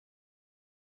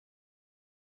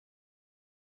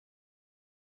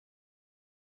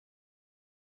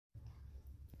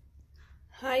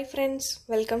Hi friends,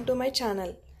 welcome to my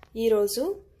channel. ఈరోజు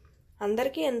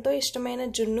అందరికీ ఎంతో ఇష్టమైన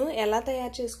జున్ను ఎలా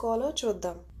తయారు చేసుకోవాలో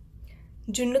చూద్దాం.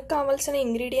 జున్నుకు కావాల్సిన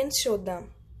ఇంగ్రీడియంట్స్ చూద్దాం.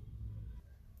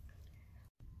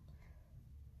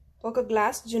 ఒక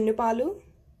గ్లాస్ జున్ను పాలు,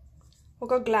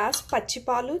 ఒక గ్లాస్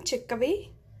పచ్చిపాలు చిక్కవి,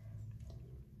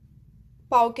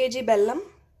 పావు కేజీ బెల్లం,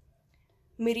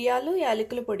 మిరియాలు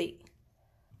యాలకుల పొడి.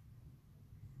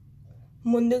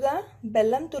 ముందుగా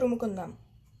బెల్లం తురుముకుందాం.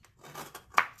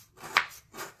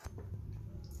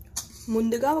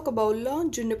 ముందుగా ఒక బౌల్లో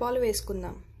జున్ను పాలు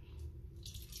వేసుకుందాం.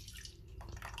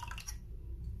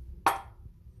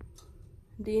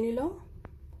 దీనిలో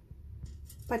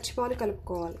పచ్చిపాలు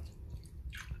కలుపుకోవాలి.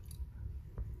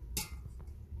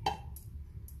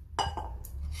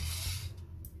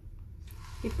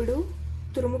 ఇప్పుడు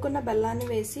తురుముకున్న బెల్లాన్ని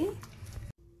వేసి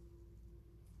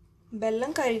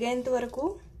బెల్లం కరిగేంత వరకు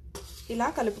ఇలా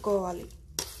కలుపుకోవాలి.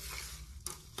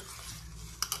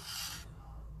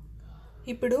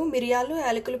 ఇప్పుడు మిరియాలు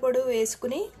యాలకుల పొడి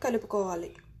వేసుకుని కలుపుకోవాలి.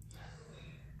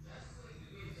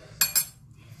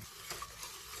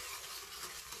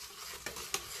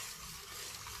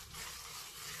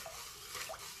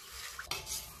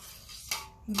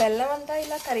 బెల్లం అంతా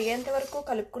ఇలా కరిగేంత వరకు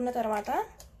కలుపుకున్న తర్వాత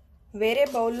వేరే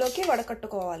బౌల్లోకి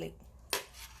వడకట్టుకోవాలి.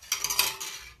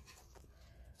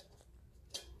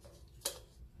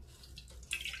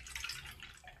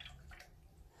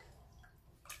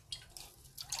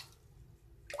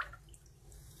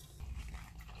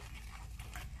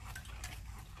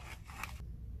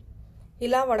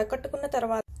 ఇలా వడకట్టుకున్న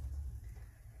తర్వాత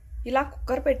ఇలా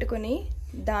కుక్కర్ పెట్టుకొని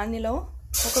దానిలో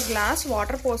ఒక గ్లాస్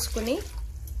వాటర్ పోసుకొని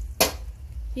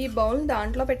ఈ బౌల్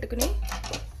దాంట్లో పెట్టుకుని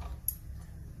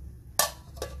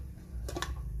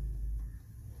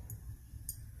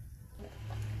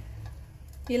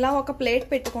ఇలా ఒక ప్లేట్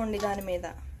పెట్టుకోండి. దాని మీద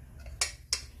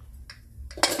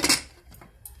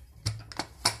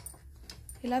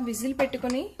ఇలా విజిల్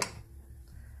పెట్టుకొని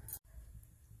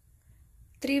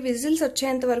 3 విజిల్స్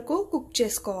వచ్చేంత వరకు కుక్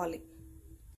చేసుకోవాలి.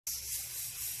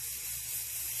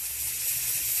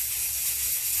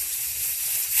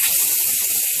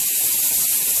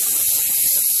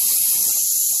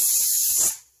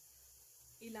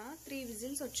 ఇలా 3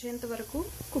 విజిల్స్ వచ్చేంత వరకు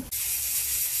కుక్.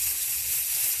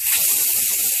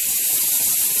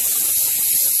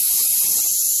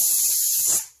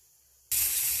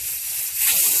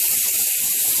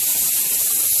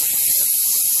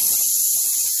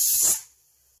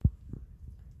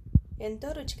 ఎంతో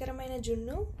రుచికరమైన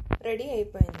జున్ను రెడీ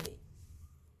అయిపోయింది.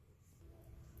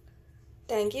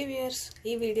 Thank you viewers.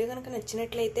 ఈ వీడియో కనుక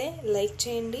నచ్చినట్లయితే లైక్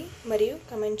చేయండి మరియు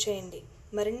కమెంట్ చేయండి.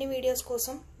 మరిన్ని వీడియోస్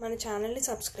కోసం మన ఛానల్ని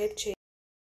సబ్స్క్రైబ్ చేయండి.